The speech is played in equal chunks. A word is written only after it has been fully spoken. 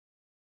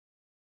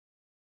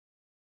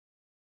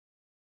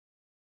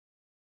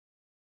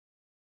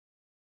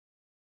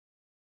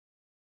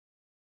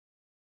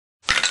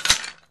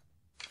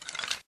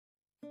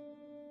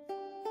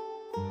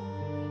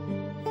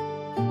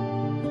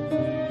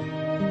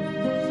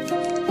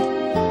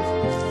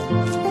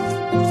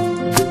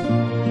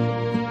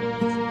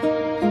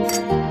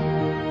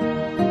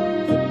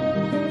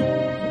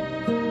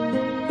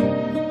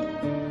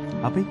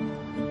Happy?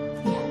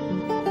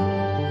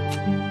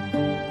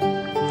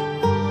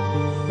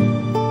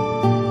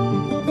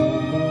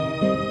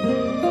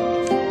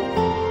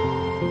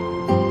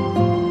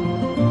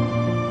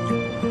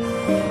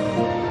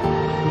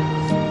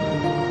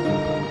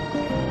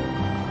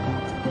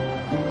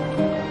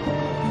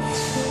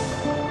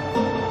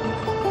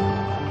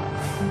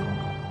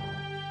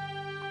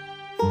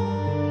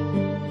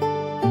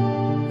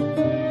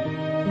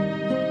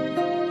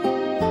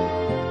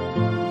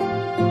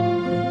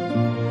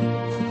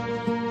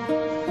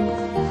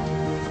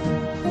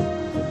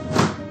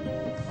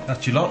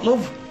 That's your lot,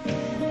 love.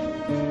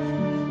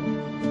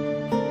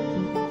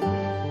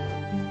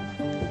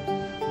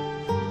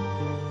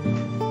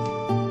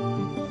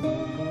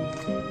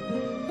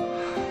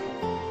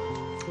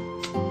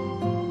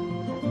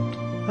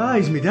 Ah,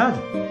 he's me dad.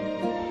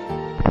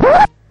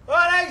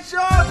 Alright,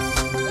 son!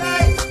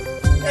 Hey!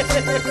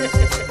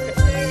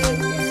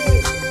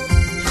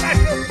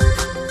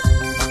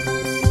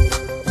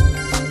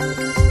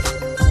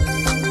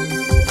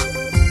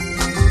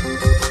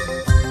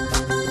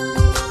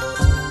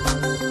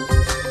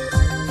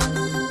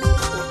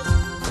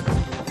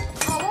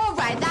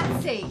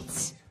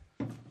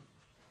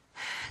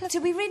 Do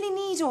we really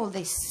need all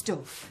this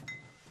stuff?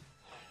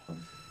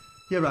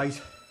 You're right.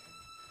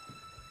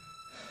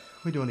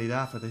 We don't need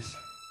half of this.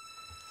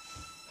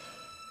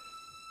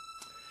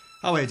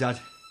 Oh, hey, Dad.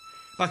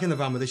 Back in the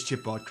van with this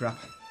chipboard crap.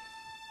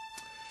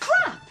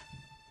 Crap?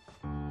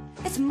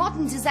 It's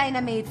modern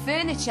designer-made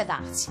furniture,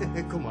 that.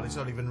 Come on, it's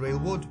not even real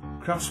wood.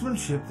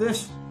 Craftsmanship,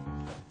 this.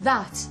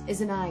 That is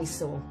an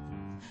eyesore.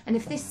 And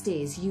if this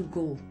stays, you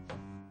go.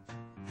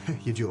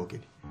 You're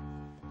joking.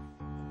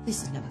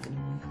 This is never going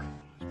to work.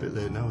 It's a bit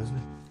late now, isn't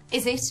it?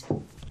 Is it?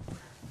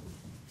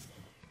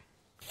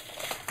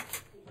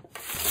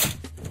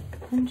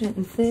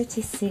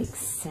 136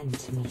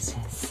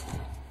 centimetres.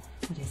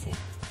 What is it?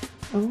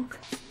 Oak?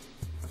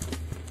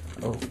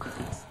 Oak.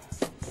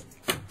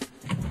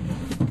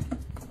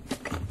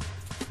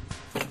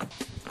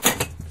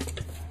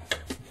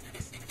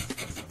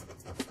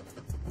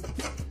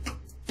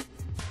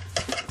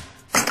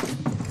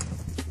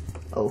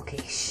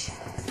 Oakish.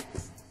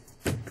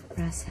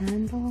 Brass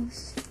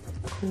handles.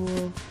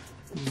 Cool.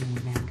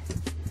 Then.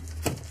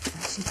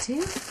 That should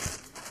do.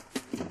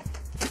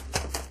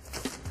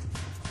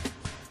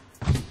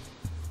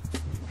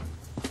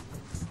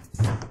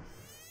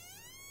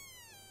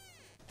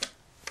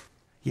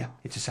 Yeah,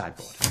 it's a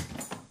sideboard.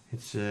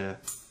 It's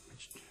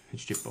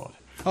chipboard.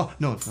 Oh,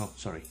 no,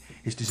 sorry.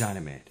 It's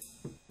designer made.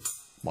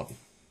 Modern.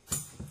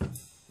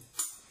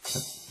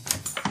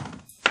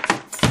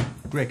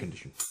 Great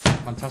condition.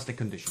 Fantastic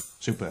condition.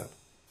 Superb.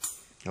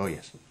 Oh,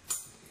 yes.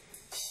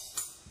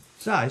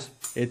 Size?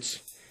 It's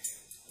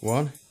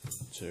 1,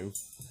 2,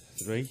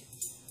 3,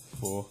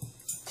 4,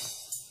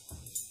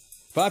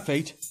 5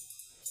 feet.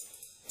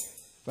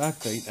 5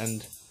 feet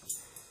and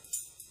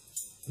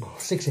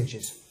 6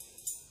 inches.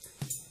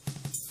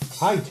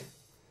 Height.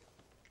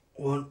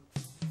 1,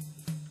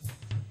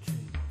 2,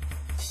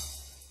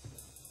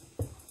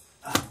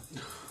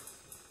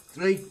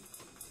 3.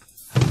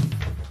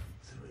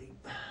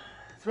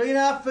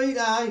 3.5 feet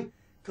high.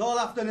 Call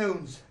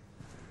afternoons.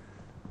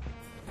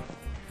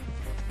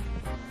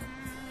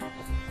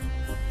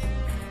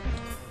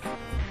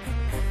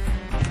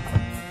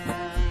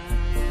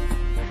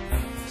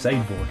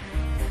 Sideboard.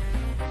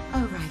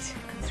 Oh, right.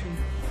 Come through.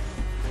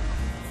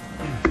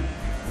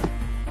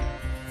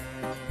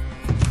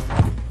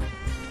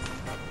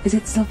 Is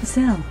it still for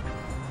sale?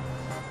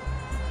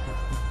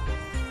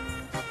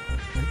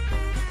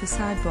 The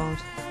sideboard.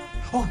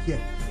 Oh, yeah.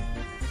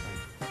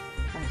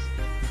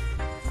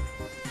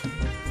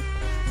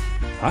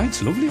 Ah,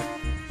 it's lovely.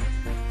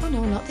 Oh,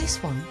 no, not this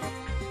one.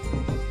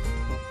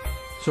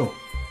 So,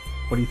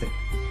 what do you think?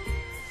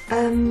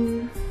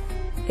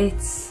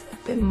 It's a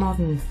bit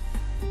modern.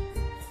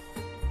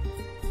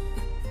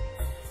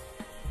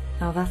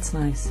 Oh, that's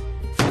nice.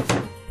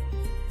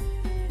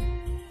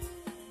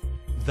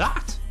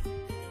 That?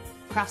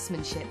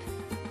 Craftsmanship.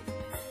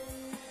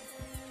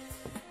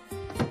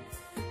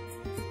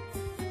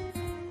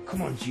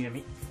 Come on,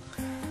 Jamie.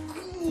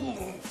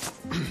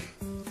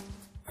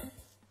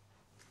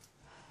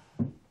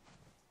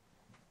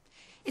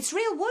 It's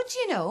real wood,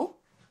 you know.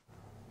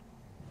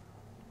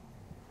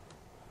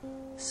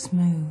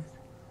 Smooth.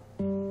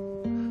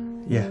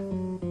 Yeah.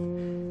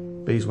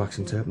 Beeswax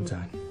and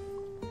turpentine.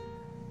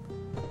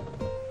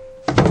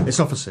 It's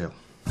not for sale.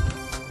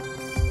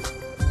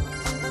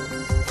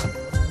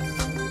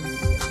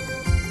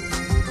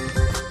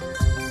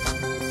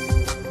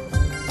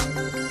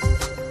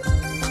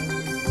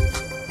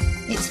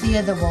 It's the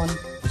other one.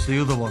 It's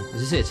the other one.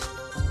 Is this it?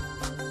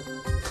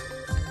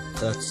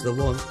 That's the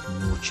one.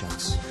 No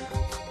chance.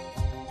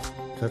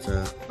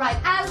 Ta-ta. Right,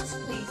 out,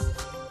 please.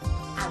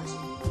 Out.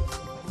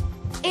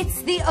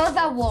 It's the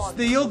other one.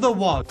 The other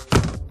one.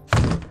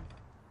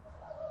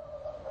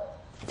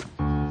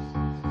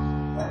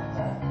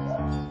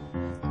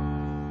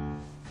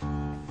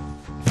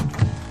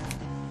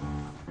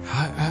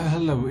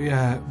 Hello,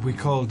 yeah, we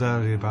called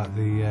earlier about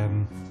the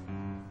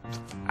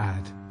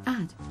ad.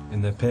 Ad?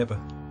 In the paper.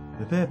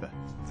 The paper?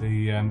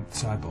 The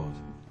sideboard.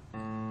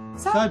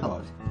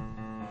 Sideboard?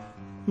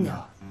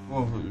 No.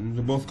 Oh,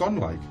 they're both gone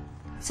like.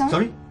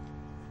 Sorry?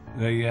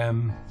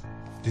 The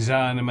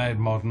designer made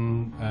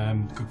modern,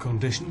 good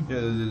condition. Yeah,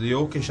 the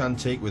oakish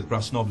antique with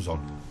brass knobs on.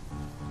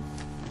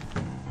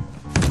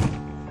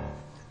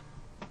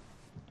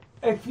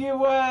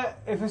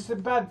 If it's a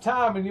bad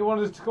time and you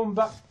want us to come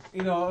back,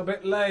 you know, a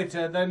bit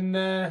later, then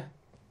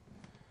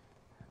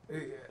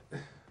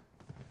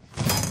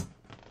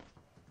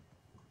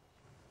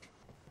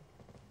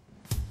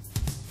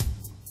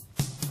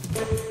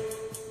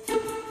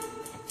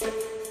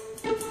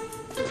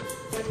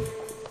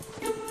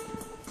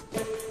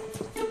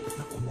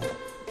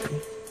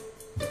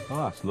Oh,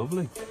 that's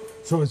lovely.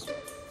 so it's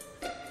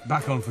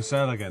back on for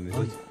sale again, is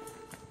it?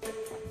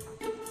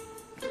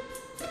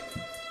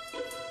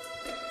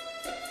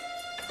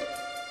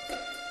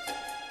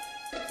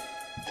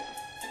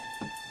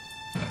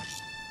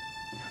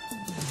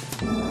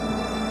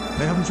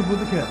 They having trouble with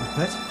the curtains,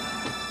 Pet?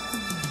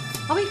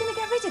 Are we going to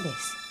get rid of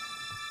this?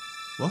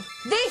 What?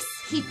 This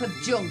heap of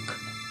junk.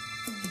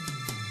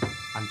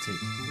 Antique.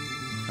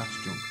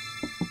 That's junk.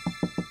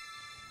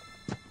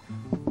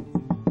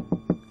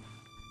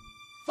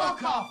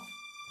 Fuck off!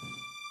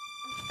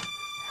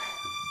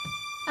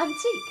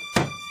 Antique.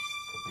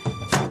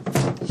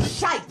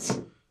 Shite!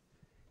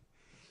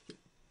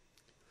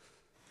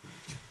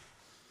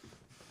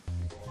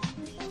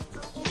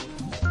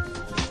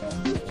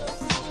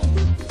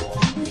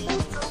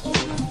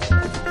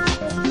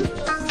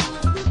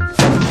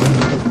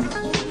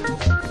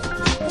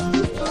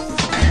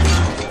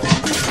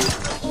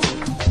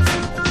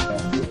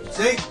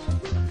 See?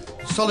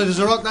 Solid as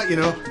a rock, that, you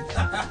know.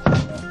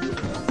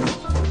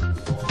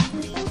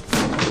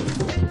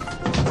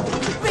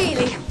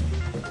 Really?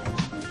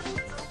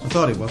 I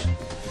thought it was.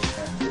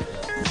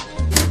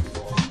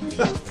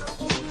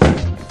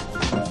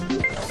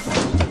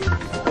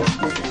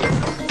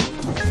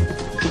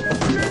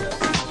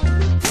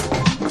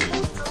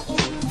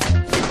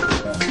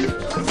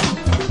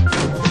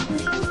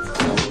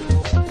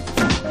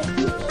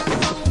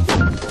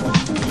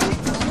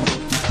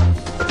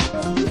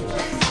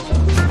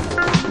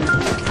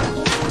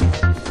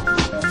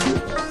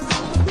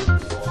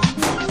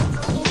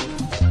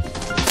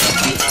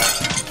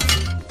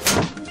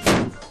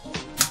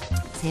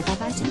 See if I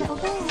bite a little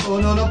bear. Oh,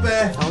 no, not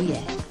bear. Oh,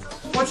 yeah.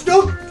 Watch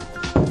dog.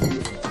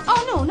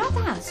 Oh, no, not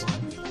that.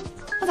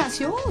 Oh, that's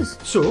yours.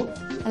 So?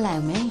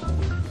 Allow me.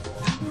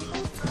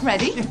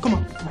 Ready? Yeah, come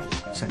on.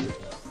 Right, send it.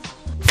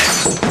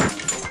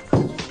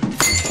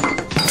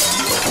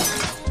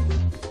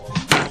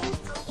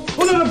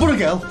 Oh, no, no, put a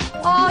girl.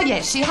 Oh,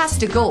 yes, she has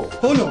to go.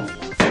 Oh, no.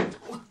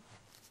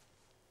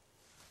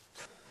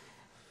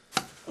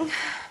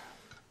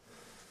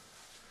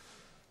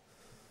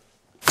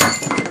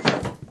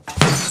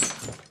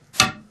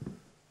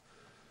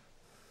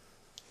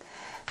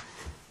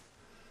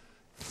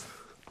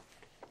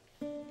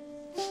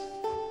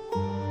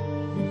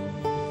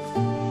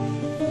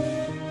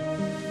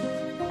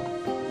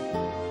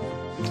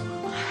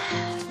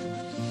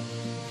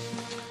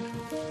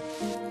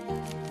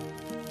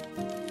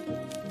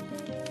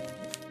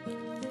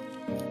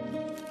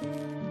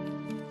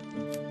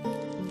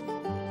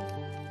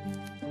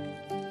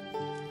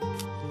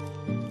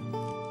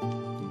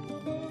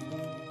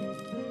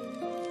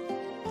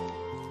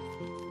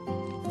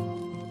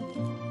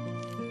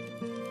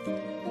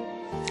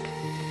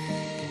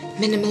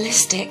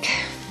 Minimalistic.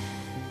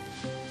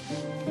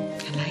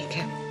 I like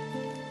it.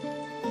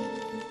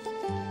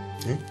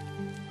 Yeah?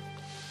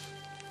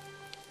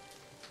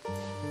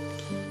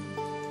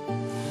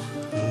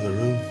 Another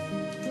room.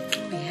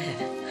 Oh, yeah.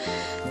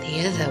 The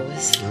other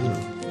was... I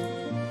know.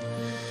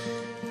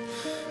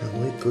 Are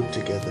we good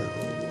together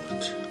or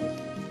what?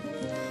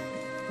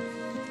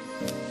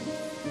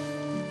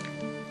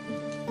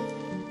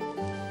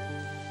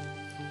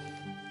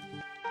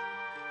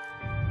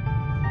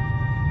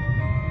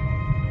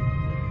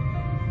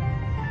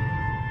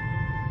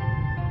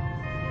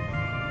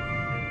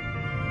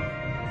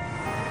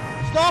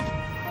 Stop!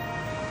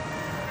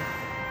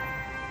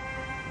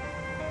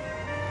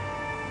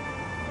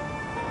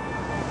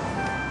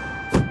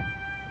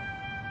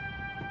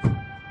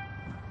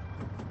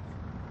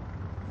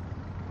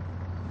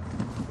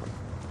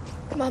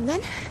 Come on,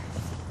 then.